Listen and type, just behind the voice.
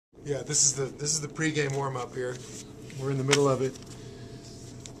Yeah, this is the pregame warm-up here. We're in the middle of it.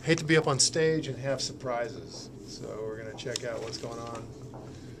 Hate to be up on stage and have surprises, so we're going to check out what's going on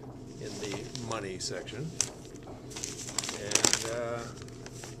in the money section. And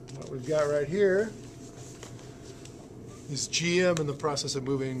what we've got right here is GM in the process of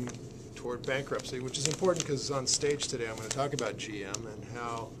moving toward bankruptcy, which is important because on stage today I'm going to talk about GM and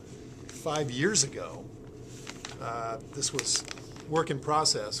how 5 years ago this was work in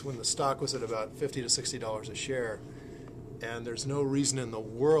process when the stock was at about $50 to $60 a share, and there's no reason in the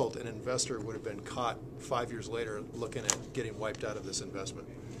world an investor would have been caught 5 years later looking at getting wiped out of this investment.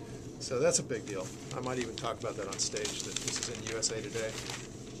 So that's a big deal. I might even talk about that on stage, that this is in USA Today.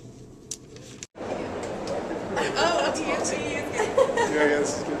 Oh, TFC. Yeah,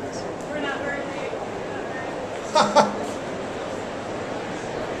 this is good. We're not very big.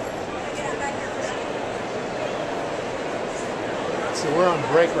 So we're on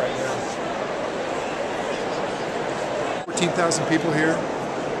break right now. 14,000 people here.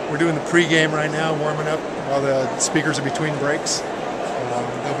 We're doing the pregame right now, warming up while the speakers are between breaks.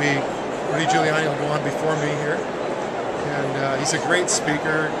 There'll be Rudy Giuliani will go on before me here, and he's a great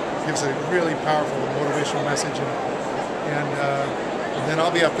speaker. Gives a really powerful motivational message, and then I'll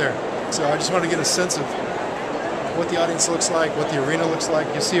be up there. So I just want to get a sense of what the audience looks like, what the arena looks like.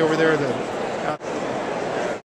 You see over there the